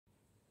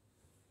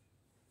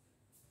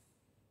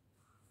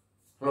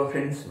Hello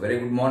friends, very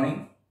good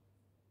morning.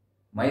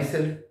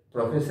 Myself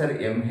Professor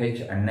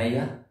M.H.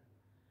 Annaya,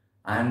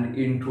 and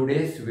in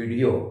today's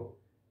video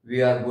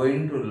we are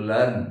going to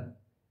learn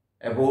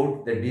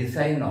about the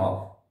design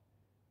of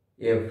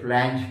a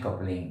flange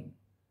coupling.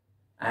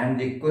 And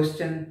the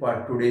question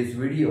for today's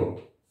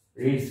video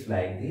reads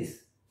like this.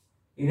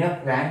 In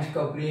a flange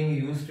coupling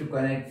used to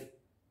connect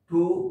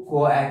two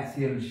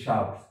coaxial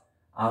shafts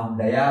of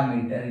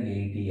diameter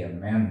 80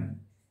 mm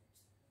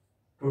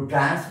to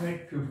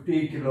transmit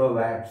 50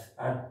 kilowatts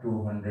at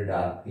 200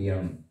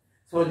 rpm.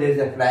 So there is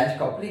a flange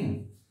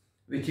coupling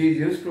which is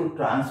used to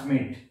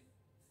transmit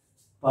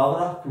power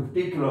of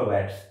 50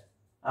 kilowatts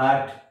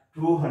at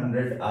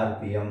 200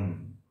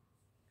 rpm.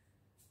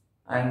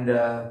 And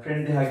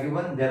friend, they have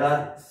given there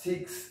are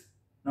 6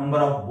 number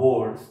of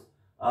bolts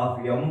of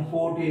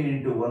M14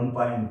 into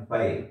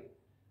 1.5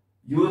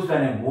 used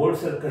on a bolt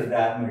circle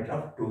diameter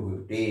of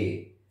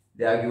 250.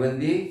 They are given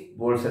the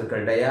bolt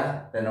circle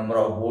dia, the number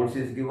of bolts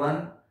is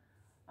given,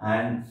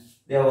 and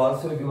they have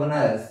also given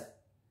us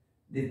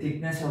the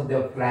thickness of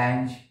the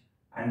flange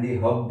and the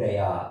hub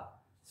dia.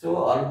 So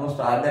almost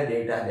all the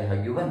data they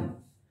have given.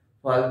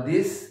 For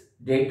this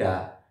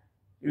data,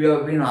 you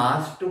have been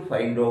asked to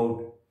find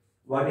out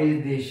what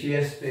is the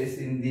shear stress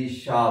in the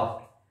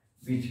shaft,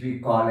 which we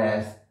call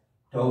as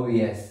tau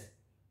S.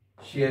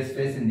 Shear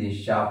stress in the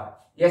shaft.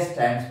 S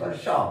stands for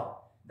shaft.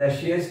 The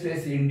shear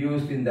stress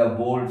induced in the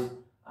bolts,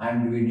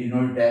 and we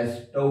denote it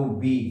as tau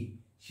B,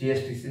 shear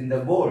stress in the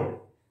bolt.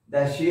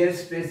 The shear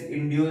stress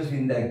induced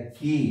in the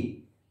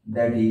key,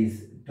 that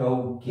is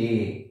tau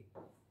K.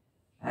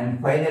 And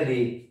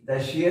finally,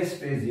 the shear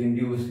stress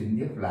induced in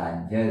the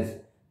flanges,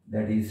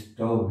 that is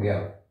tau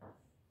F.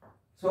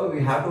 So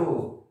we have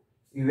to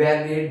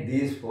evaluate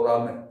these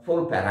four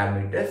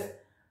parameters,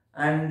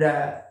 and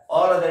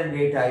all other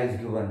data is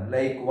given,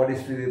 like what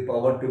is the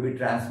power to be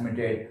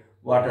transmitted,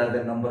 what are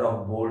the number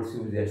of bolts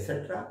used,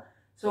 etc.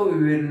 So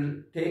we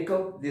will take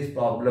up this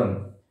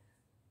problem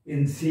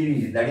in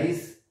series, that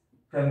is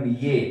from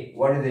A,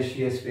 what is the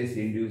shear stress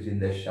induced in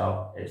the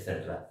shaft,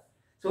 etc.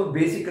 So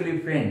basically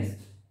friends,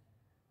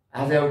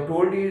 as I have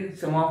told you in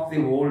some of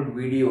the old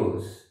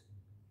videos,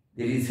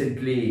 the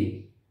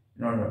recently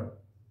done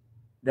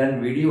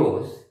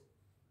videos,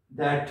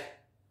 that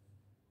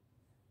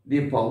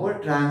the power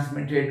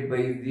transmitted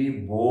by the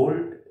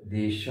bolt,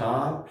 the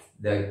shaft,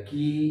 the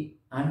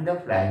key and the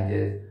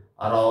flanges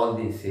are all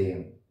the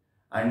same.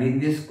 And in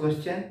this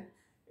question,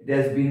 it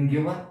has been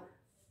given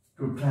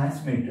to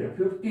transmit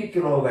 50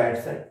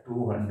 kilowatts at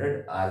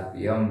 200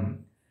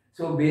 rpm.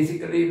 So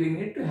basically we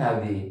need to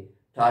have the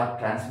torque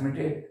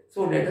transmitted.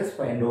 So let us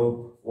find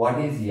out what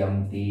is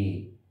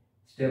MT.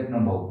 Step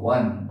number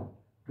 1,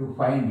 to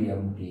find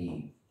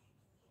MT.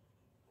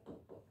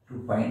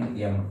 To find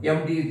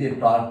MT is the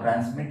torque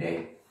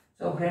transmitted.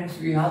 So friends,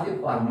 we have the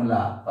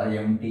formula for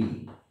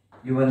MT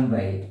given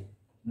by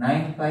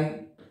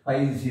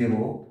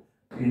 9550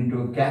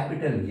 into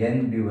capital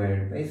N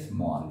divided by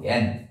small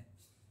n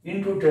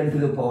into 10 to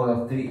the power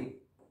of 3.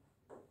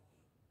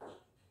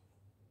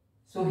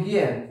 So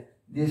here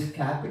this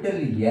capital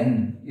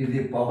N is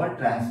the power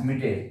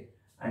transmitted,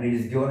 and it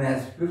is given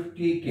as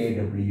 50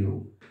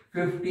 kW,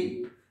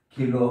 50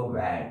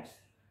 kilowatts.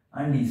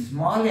 And the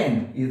small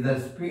n is the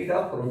speed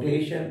of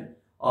rotation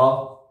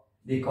of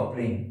the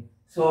coupling.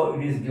 So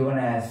it is given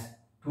as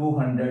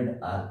 200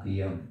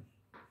 rpm.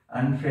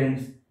 And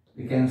friends,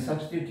 we can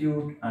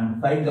substitute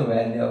and find the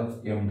value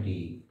of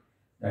MT.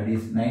 That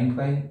is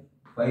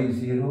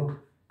 9550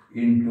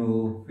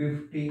 into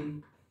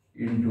 50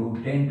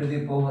 into 10 to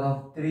the power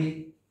of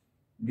 3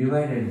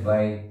 divided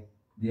by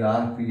the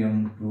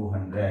RPM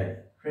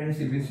 200. Friends,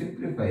 if you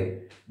simplify,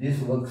 this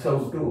works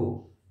out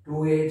to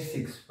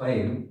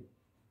 2865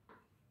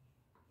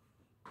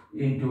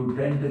 into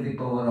 10 to the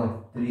power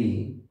of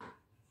 3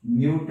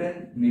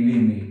 Newton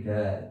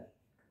millimeter.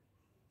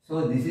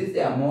 So this is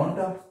the amount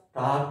of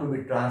torque to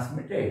be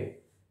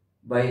transmitted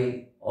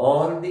by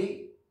all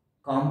the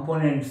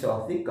components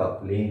of the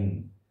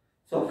coupling.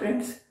 So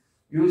friends,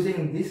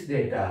 using this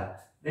data,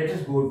 let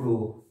us go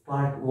to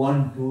part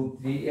 1, 2,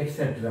 3,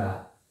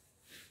 etc.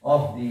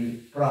 of the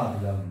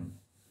problem.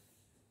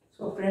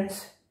 So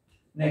friends,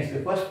 next, the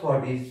first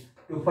part is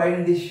to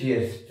find the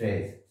shear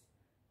stress.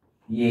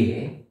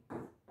 A,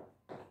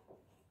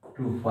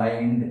 to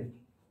find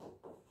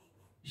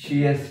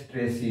shear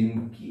stress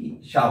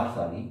in shaft,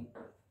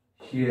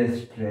 shear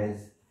stress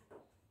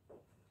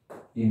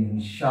in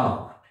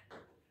shaft,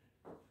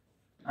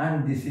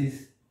 and this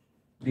is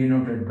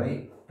denoted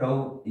by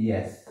tau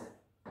S.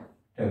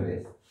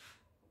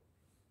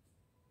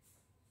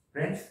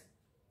 Friends,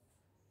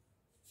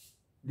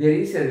 there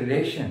is a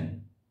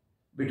relation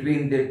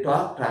between the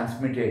torque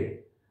transmitted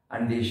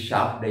and the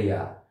shaft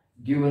dia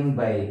given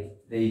by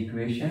the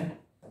equation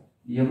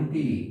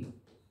MT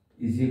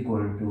is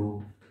equal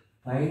to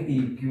pi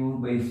d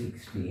cube by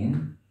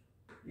 16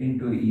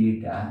 into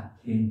eta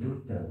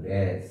into tau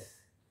S,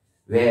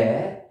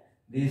 where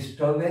this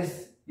tau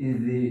S is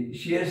the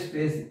shear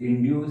stress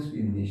induced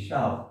in the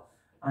shaft,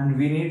 and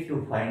we need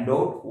to find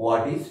out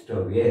what is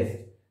tau S.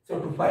 So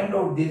to find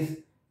out this,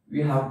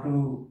 we have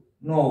to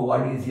know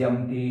what is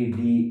MT,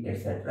 D,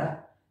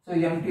 etc. So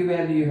MT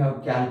value you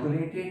have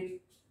calculated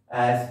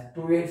as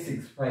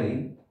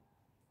 2865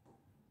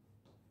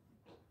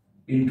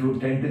 into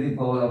 10 to the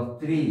power of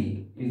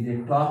 3 is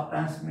the torque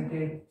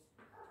transmitted,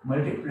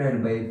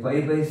 multiplied by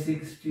pi by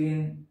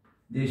 16.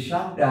 The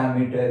shaft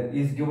diameter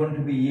is given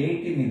to be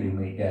 80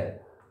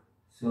 millimeter.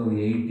 So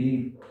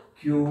 80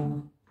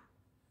 cube.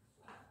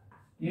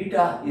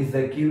 Eta is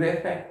the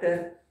QA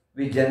factor.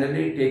 We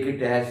generally take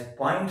it as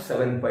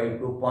 0.75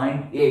 to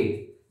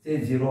 0.8,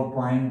 say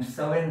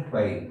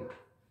 0.75.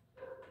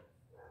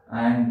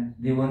 And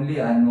the only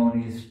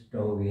unknown is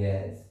tau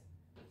s.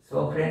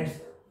 So friends,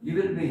 you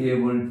will be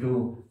able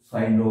to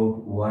find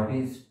out what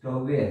is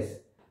tau s.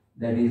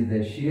 That is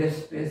the shear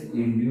stress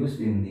induced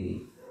in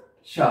the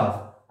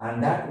shaft,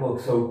 and that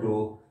works out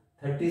to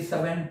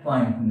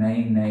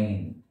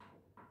 37.99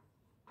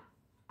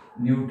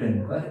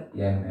 Newton per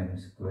mm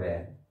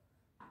square.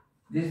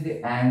 This is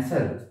the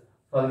answer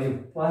for the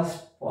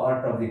first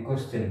part of the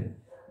question,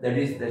 that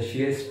is the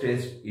shear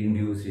stress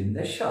induced in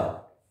the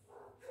shaft.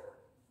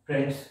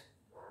 Friends,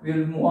 we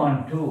will move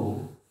on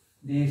to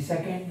the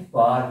second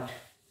part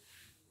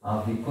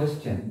of the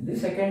question. The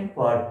second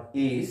part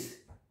is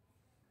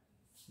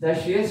the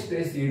shear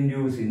stress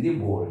induced in the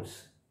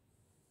bolts.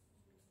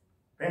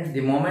 Friends,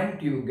 the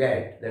moment you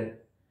get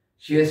that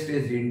shear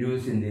stress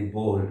induced in the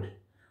bolt,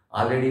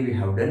 already we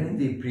have done in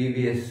the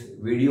previous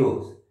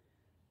videos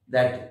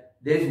that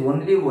there is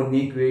only one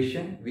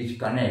equation which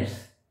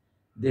connects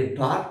the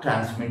torque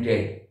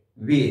transmitted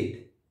with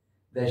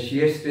the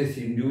shear stress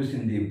induced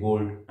in the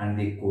bolt and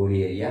the core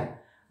area,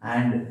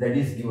 and that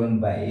is given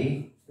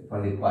by,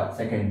 for the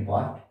second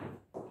part,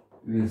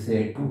 we will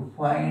say to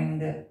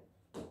find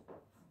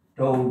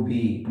tau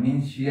B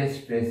means shear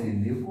stress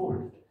in the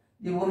bolt.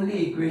 The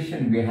only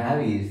equation we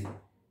have is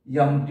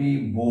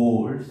MT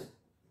bolts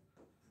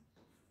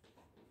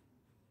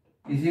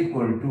is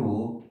equal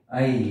to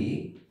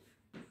I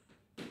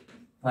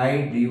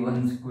pi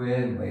d1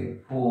 square by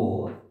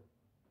 4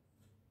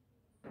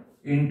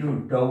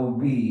 into tau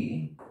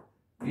B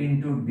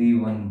into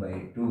d1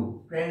 by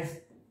 2. Friends,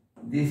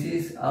 this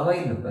is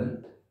available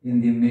in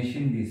the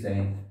machine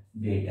design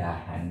data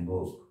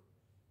handbook.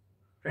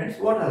 Friends,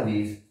 what are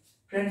these?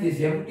 Friends, this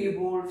MT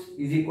bolts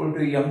is equal to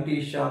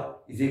MT shaft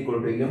is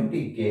equal to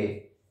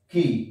MT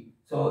key.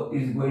 So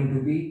it is going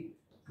to be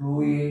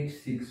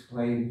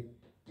 2865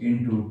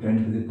 into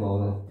 10 to the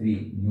power of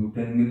 3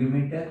 Newton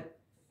millimeter.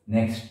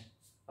 Next,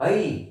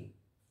 I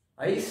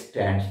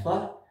stands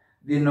for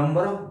the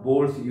number of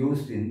bolts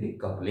used in the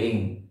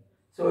coupling.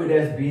 So it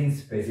has been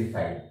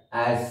specified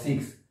as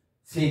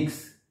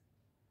 6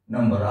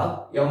 number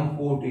of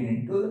M14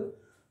 into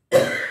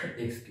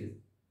excuse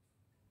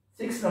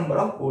 6 number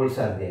of bolts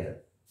are there.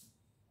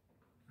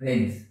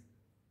 Friends,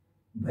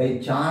 by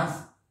chance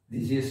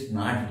this is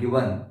not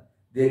given,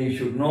 then you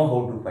should know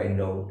how to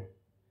find out,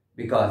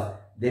 because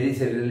there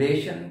is a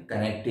relation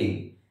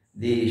connecting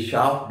the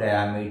shaft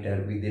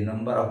diameter with the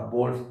number of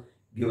bolts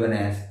given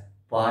as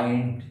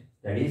point,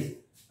 that is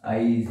I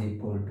is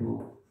equal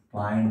to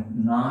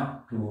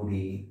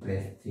 0.02D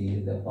plus 3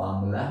 is the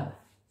formula.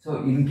 So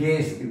in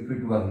case if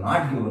it were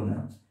not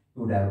given,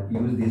 you would have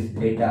used this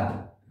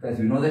data, because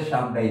you know the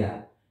shaft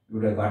dia, you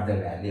would have got the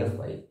value of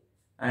I.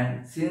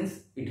 And since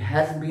it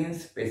has been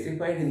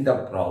specified in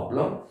the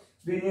problem,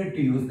 we need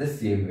to use the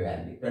same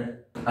value.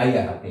 But I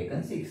have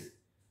taken 6.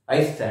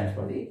 I stands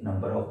for the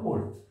number of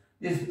bolts.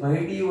 This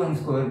pi d1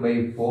 square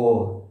by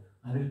 4,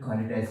 I will call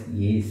it as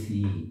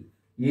AC.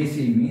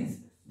 AC means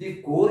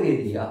the core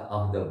area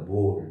of the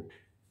bolt.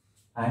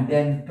 And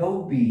then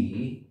tau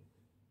B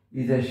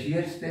is a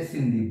shear stress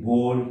in the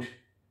bolt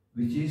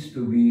which is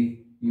to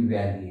be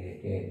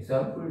evaluated. So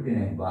I put it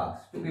in a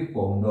box to be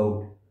found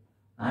out.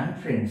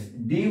 And friends,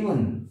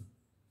 D1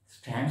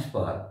 stands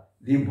for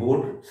the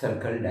bolt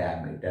circle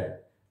diameter.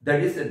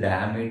 That is the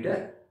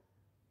diameter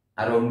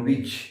around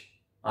which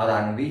or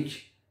on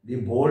which the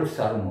bolts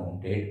are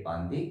mounted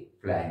on the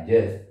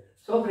flanges.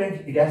 So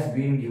friends, it has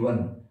been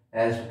given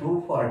as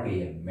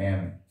 240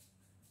 mm,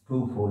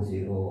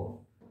 240.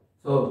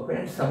 So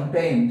friends,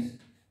 sometimes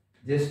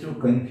just to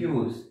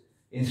confuse,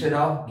 instead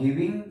of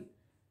giving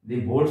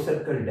the bolt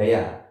circle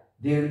dia,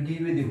 they will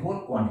give you the whole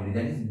quantity,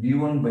 that is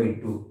d1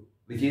 by 2,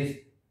 which is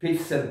pitch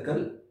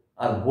circle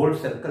or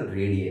bolt circle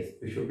radius.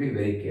 We should be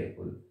very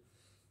careful.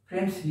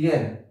 Friends,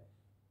 here,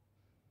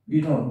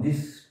 you know,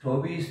 this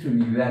tau B is to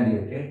be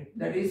evaluated.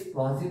 That is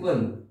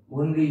possible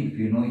only if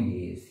you know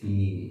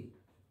AC.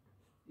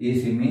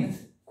 AC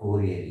means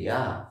core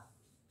area.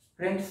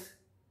 Friends,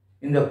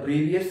 in the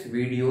previous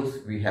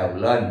videos we have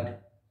learned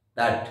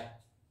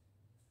that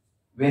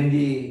when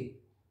the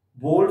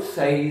bolt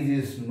size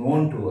is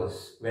known to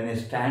us, when a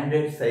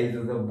standard size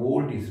of the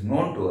bolt is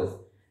known to us,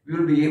 we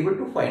will be able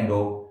to find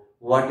out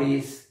what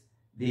is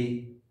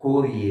the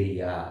core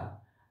area.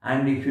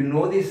 And if you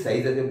know the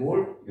size of the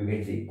bolt, you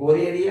get the core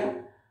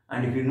area.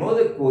 And if you know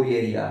the core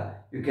area,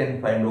 you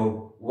can find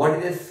out what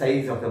is the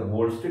size of the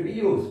bolts to be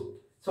used.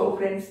 So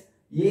friends,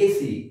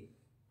 AC,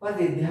 but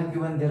they have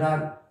given there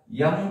are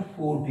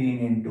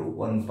M14 into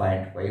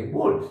 1.5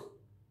 bolts.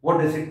 What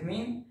does it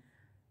mean?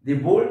 The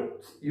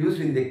bolts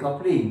used in the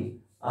coupling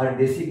are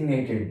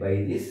designated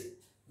by this,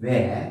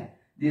 where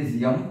this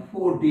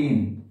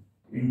M14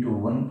 into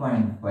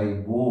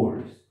 1.5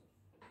 bolts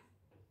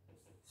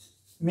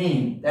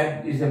mean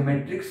that is a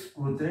metric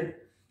screw thread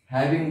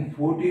having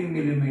 14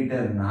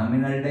 millimeter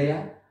nominal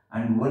dia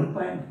and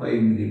 1.5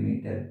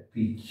 millimeter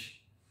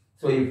pitch.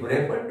 So if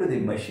referred to the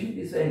machine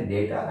design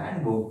data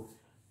handbook,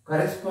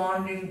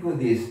 corresponding to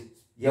this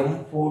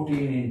M14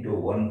 into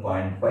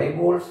 1.5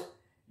 volts,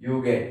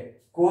 you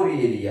get core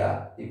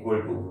area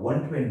equal to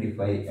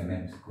 125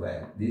 mm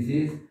square. This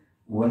is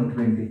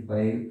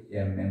 125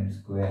 mm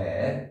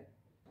square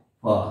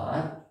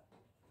for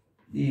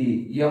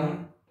the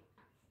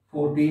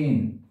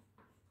M14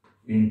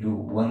 into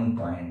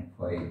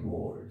 1.5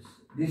 volts.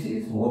 This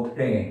is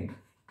obtained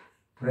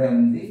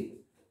from the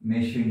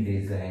machine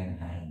design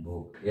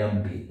handbook,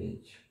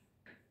 MDH.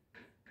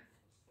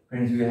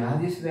 Friends, we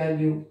have this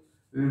value.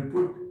 We will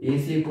put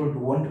AC equal to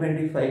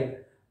 125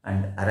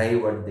 and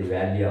arrive at the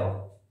value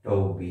of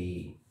tau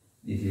B.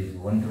 This is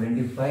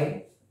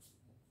 125.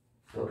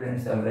 So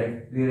friends,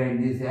 we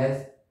write this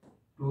as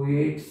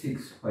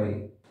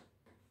 2865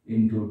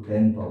 into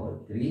 10 power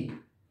 3.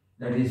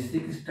 That is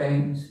 6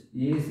 times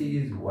AC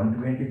is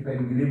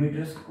 125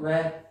 millimeter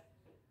square.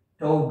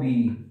 Tau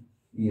B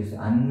is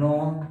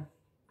unknown.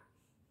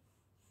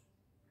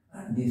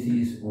 And this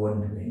is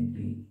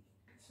 120.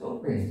 So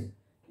friends,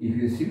 if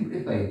you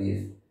simplify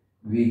this,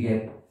 we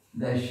get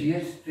the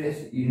shear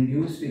stress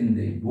induced in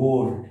the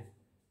bolt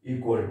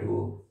equal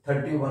to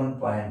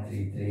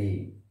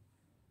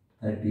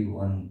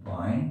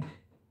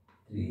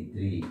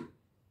 31.33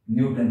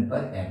 Newton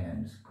per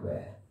mm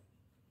square.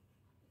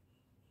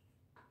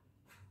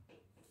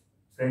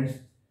 Friends,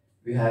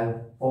 we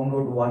have found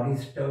out what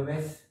is tau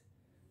S,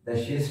 the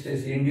shear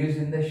stress induced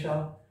in the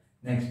shaft.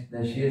 Next,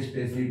 the shear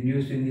stress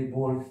induced in the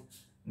bolt.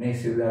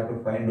 Next, we will have to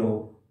find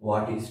out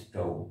what is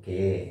tau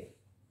K.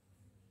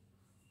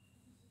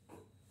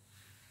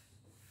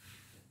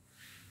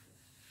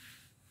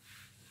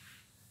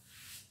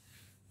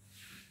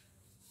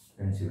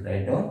 Friends, you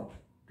write down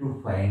to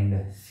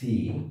find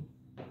C,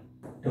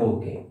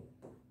 tau K.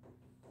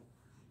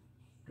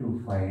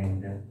 To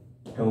find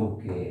tau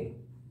K.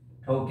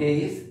 Tau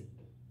K is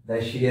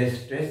the shear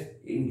stress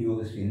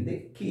induced in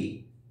the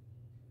key.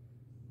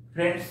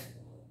 Friends,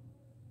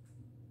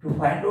 to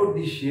find out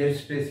the shear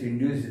stress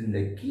induced in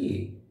the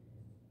key,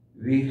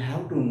 we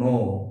have to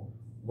know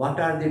what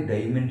are the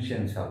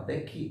dimensions of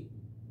the key.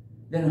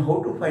 Then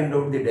how to find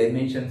out the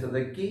dimensions of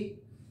the key?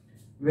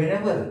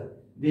 Whenever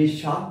the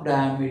shaft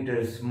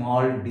diameter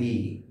small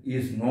d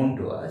is known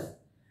to us,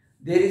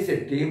 there is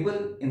a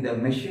table in the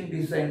machine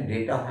design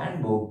data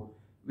handbook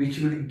which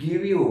will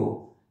give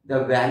you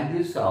the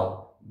values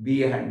of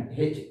B and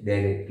H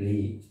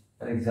directly.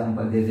 For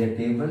example, there is a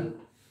table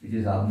which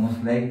is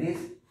almost like this.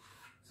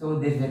 So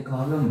there is a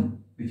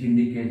column which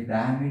indicates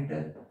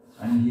diameter,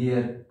 and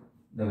here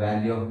the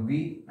value of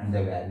B and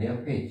the value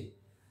of H.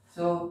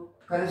 So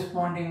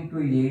corresponding to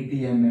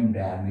 80 mm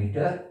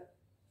diameter,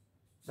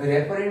 by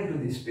referring to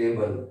this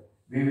table,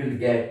 we will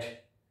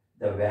get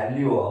the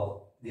value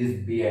of this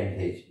B and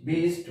H.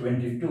 B is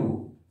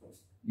 22,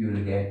 you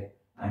will get,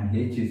 and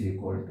H is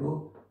equal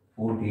to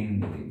 14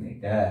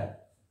 millimeter.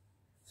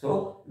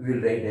 So we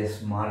will write a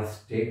small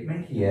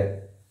statement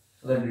here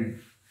so that it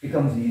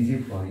becomes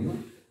easy for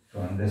you to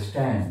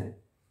understand.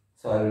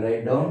 So I will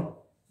write down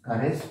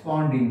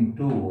corresponding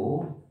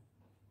to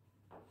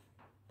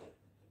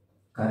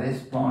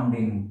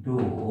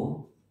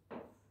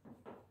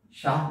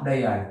shaft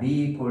dia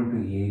D equal to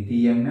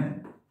 80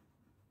 mm,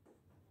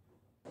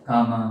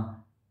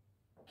 comma,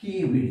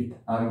 key width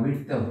or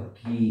width of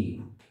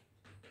key,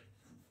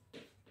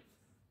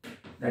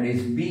 that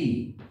is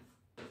B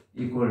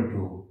equal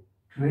to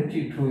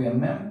 22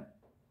 mm,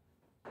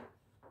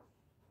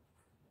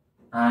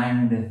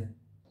 and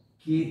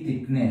key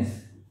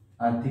thickness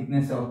or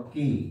thickness of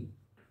key,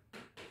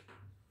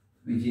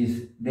 which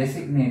is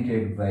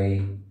designated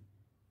by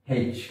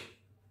H,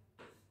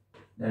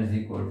 that is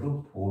equal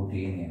to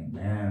 14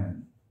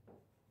 mm.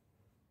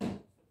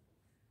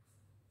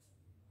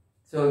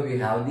 So we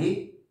have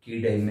the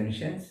key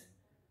dimensions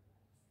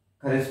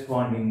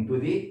corresponding to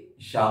the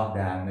shaft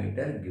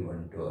diameter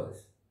given to us.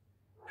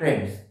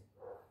 Friends,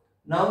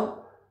 now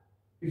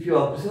if you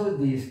observe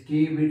these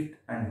key width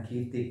and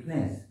key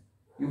thickness,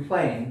 you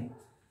find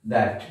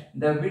that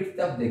the width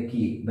of the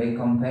key, by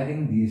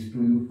comparing these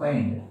two, you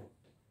find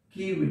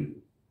key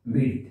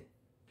width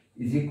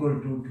is equal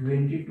to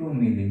 22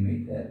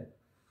 millimeter,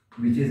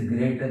 which is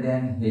greater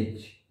than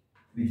H,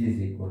 which is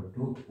equal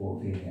to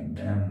 14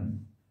 mm.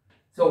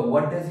 So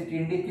what does it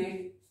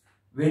indicate?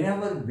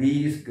 Whenever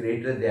B is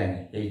greater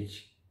than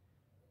H,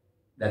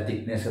 the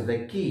thickness of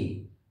the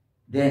key,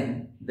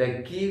 then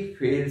the key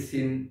fails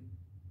in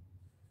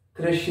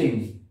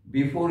crushing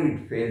before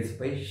it fails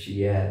by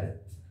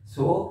shear.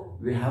 So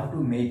we have to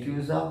make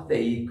use of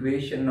the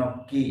equation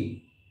of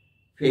key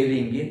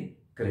failing in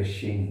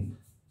crushing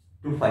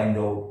to find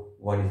out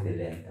what is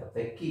the length of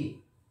the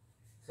key.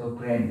 So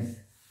friends,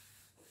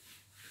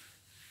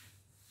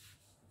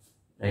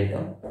 write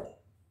down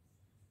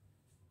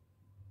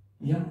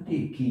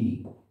empty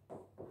key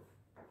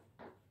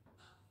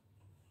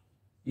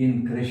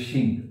in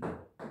crushing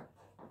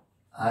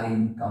or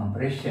in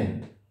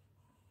compression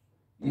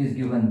is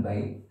given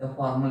by the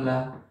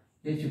formula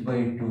h by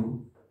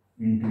 2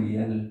 into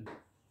L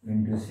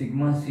into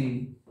sigma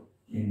c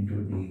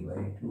into d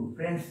by 2.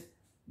 Friends,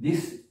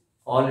 this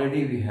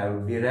already we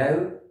have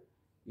derived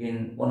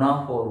in one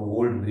of our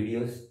old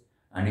videos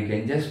and you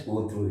can just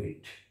go through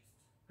it.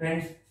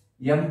 Friends,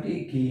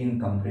 empty key in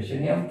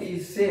compression, empty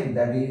is same,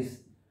 that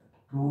is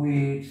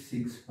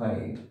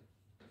 2865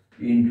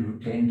 into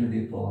 10 to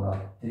the power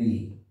of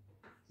 3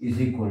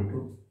 is equal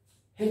to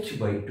h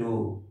by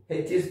 2.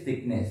 H is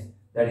thickness,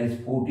 that is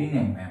 14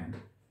 mm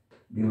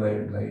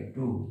divided by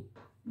 2.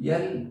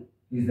 L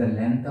is the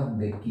length of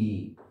the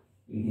key,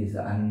 it is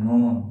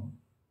unknown.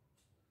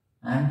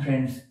 And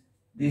friends,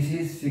 this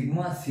is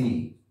sigma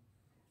c.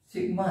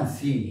 Sigma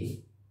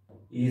c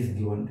is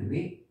given to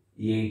be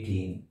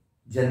 18.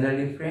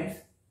 Generally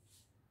friends,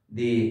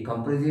 the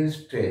compressive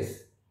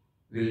stress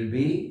will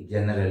be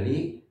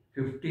generally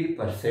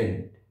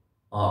 50%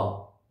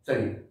 of,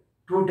 2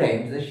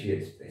 times the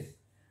shear stress,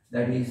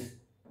 that is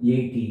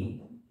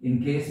 80.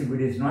 In case if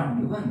it is not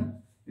given,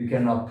 you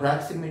can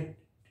approximate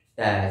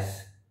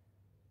as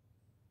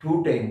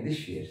 2 times the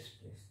shear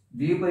stress.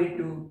 D by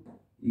 2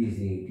 is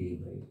 80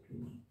 by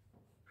 2.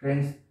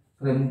 Friends,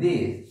 from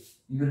this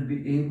you will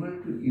be able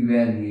to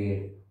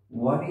evaluate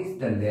what is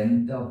the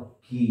length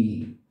of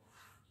key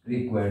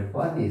required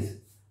for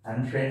this.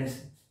 And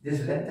friends,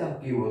 this length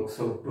of key works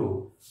out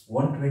to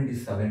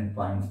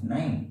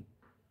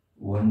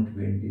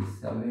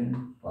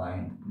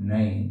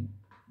 127.9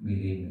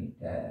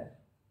 millimeter.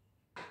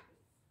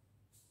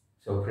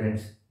 So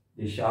friends,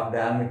 the shaft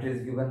diameter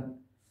is given.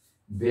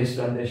 Based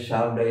on the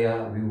shaft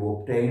dia, we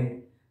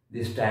obtain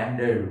the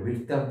standard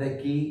width of the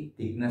key,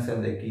 thickness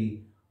of the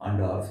key, and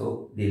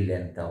also the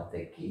length of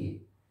the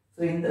key.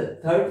 So in the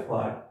third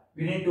part,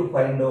 we need to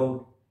find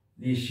out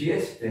the shear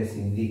stress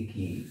in the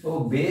key. So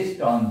based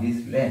on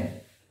this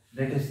length,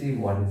 let us see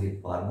what is the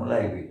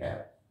formula we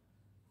have.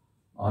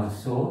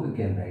 Also, we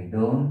can write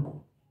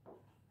down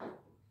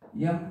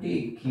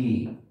empty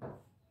key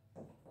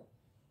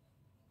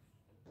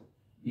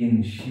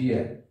in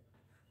shear,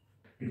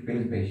 it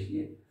fails by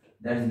shear,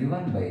 that is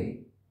given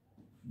by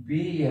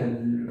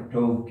BL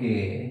tau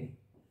K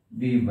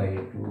D by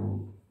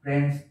 2.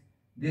 Friends,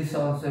 this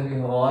also we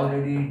have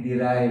already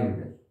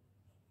derived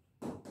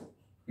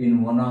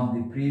in one of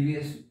the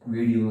previous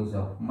videos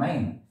of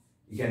mine.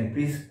 You can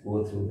please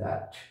go through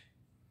that.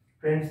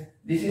 Friends,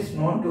 this is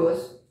known to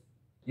us,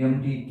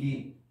 empty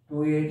key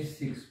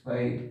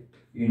 2865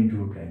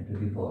 into 10 to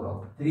the power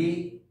of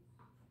 3.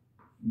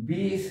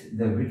 B is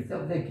the width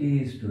of the key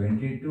is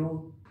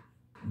 22.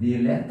 The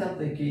length of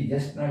the key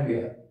just now we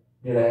have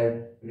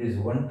derived, it is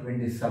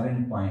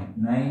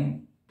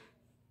 127.9.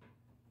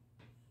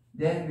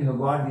 Then we have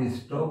got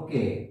this tau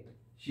K,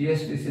 shear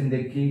stress in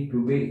the key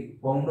to be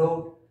found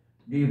out.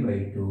 D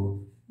by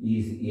 2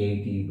 is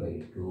 80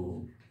 by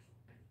 2.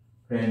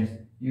 Friends,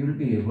 you will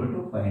be able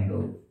to find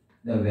out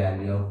the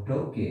value of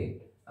tau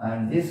K,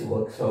 and this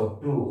works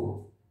out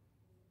to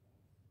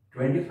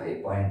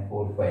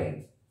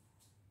 25.45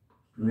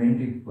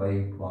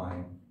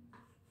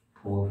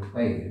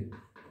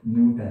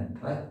 Newton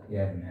per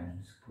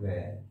mm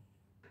square.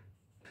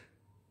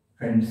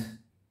 Friends,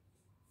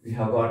 we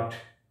have got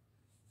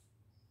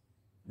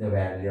the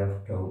value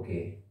of tau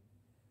K.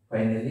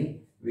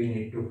 Finally, we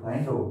need to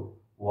find out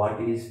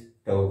what is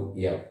tau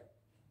F.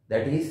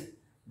 That is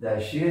the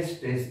shear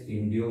stress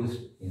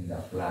induced in the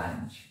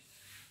flange.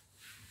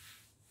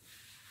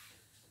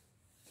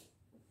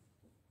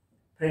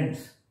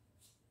 Friends,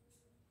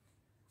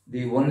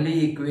 the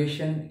only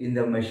equation in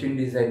the machine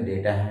design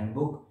data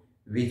handbook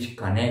which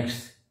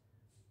connects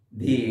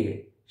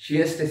the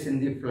shear stress in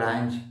the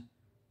flange,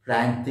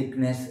 flange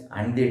thickness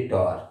and the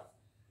torque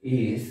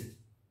is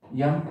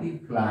empty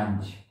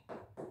flange,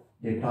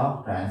 the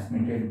torque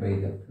transmitted by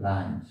the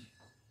flange,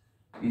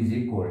 is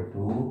equal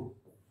to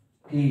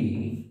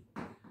T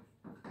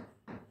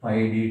pi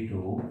d2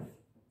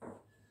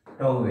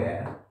 tau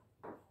F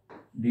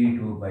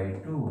d2 by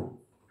 2.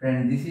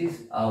 Friend, this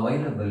is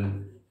available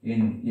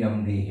in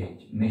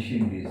MDH,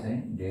 Machine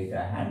Design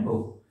Data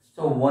Handbook.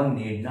 So one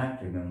need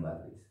not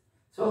remember this.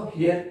 So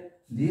here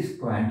this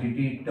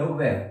quantity tau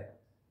F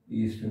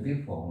is to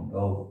be found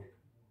out.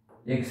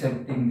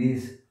 Excepting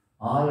this,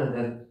 all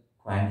other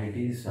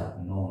quantities are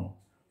known.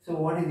 So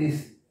what is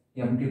this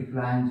empty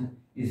flange?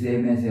 Is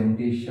same as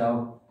empty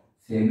shaft,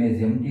 same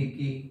as empty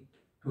key,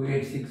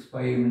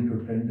 2865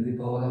 into 10 to the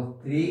power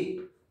of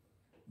 3.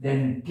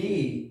 Then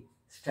T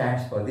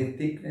stands for the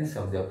thickness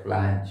of the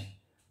flange,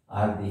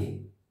 or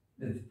the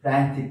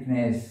flange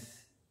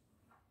thickness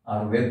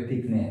or web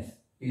thickness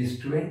is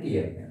 20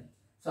 mm.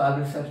 So I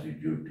will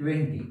substitute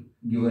 20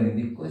 given in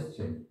the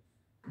question,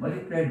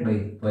 multiplied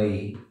by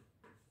pi.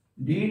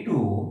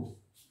 D2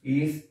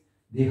 is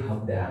the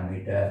hub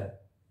diameter,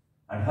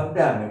 and hub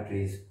diameter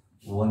is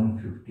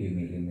 150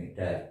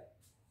 millimeter.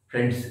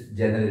 Friends,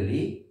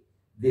 generally,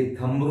 the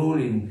thumb rule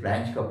in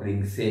flange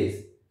coupling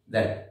says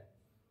that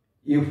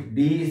if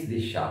D is the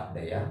shaft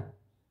dia,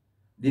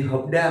 the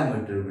hub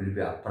diameter will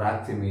be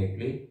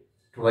approximately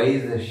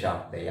twice the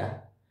shaft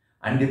dia,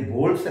 and the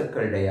bolt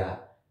circle dia,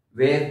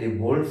 where the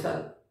bolts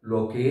are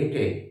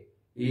located,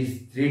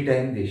 is 3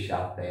 times the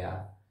shaft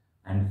dia.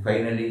 And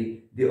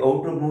finally, the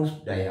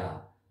outermost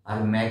dia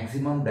or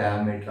maximum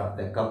diameter of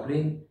the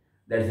coupling,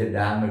 that is the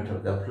diameter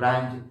of the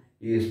flange,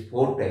 is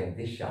 4 times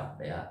the shaft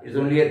dia. It's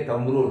only a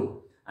thumb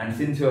rule, and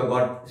since you have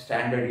got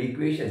standard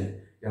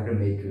equations, you have to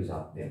make use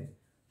of them.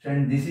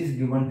 And this is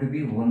given to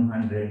be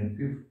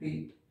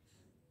 150.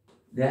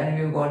 Then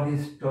we have got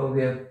this toe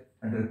wave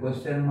under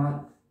question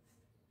mark.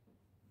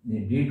 The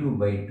d2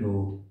 by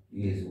 2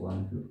 is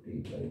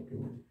 150 by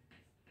 2.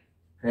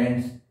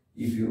 Friends,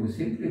 if you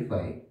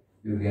simplify,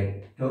 you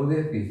get tau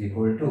f is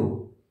equal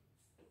to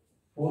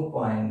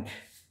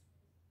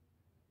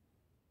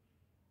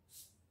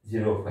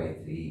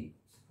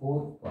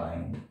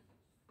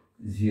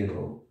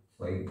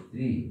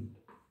 4.053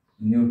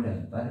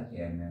 Newton per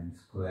mm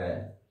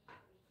square.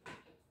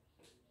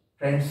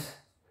 Friends,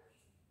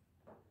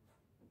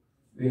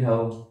 we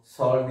have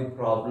solved the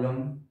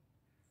problem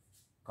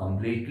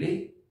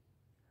completely,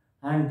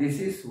 and this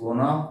is one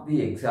of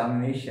the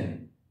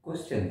examination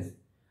questions,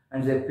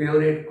 and the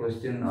favorite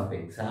question of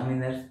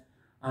examiners,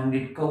 and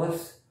it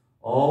covers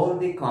all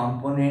the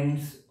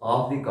components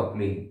of the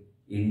coupling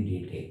in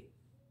detail.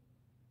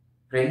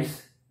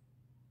 Friends,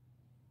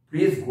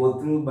 please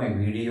go through my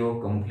video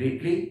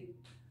completely,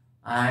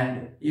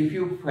 and if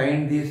you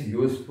find this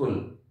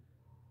useful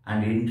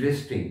and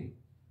interesting,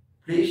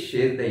 please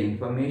share the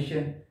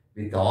information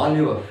with all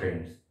your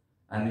friends,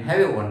 and have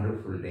a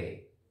wonderful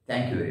day.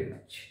 Thank you very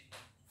much.